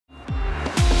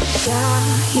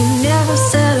Yeah, you never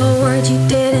said a word, you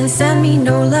didn't send me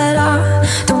no letter.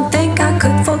 Don't think I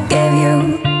could forgive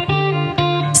you.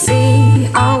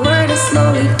 See, our word is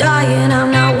slowly dying,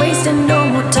 I'm not wasting no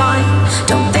more time.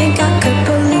 Don't think I could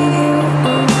believe you.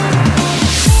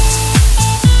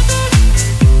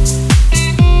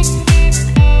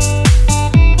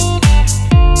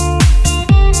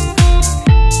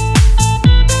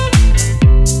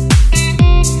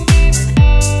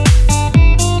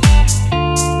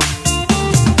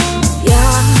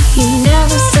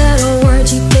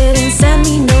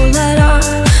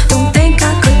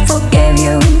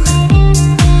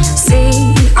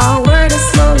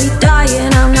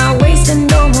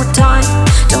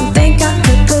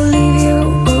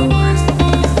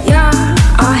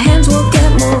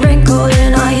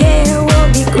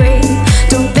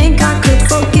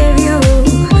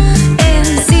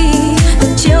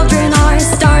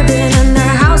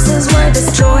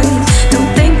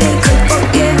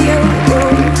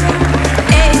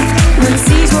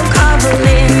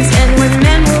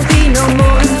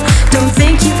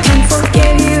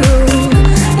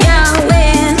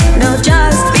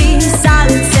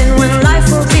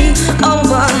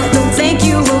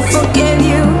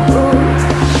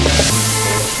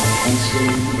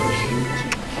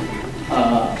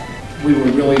 We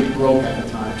were really broke at the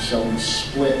time, so we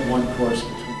split one course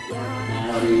between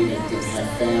married and didn't have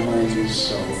families,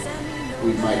 so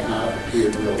we might not have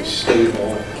appeared really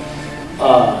stable.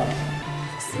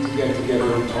 We get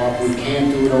together and talk. We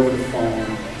can't do it over the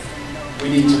phone. We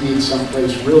need to meet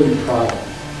someplace really private.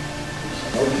 We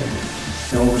said,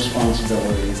 okay, no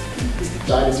responsibility. We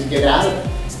decided to get out of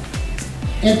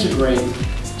it. Integrate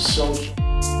social.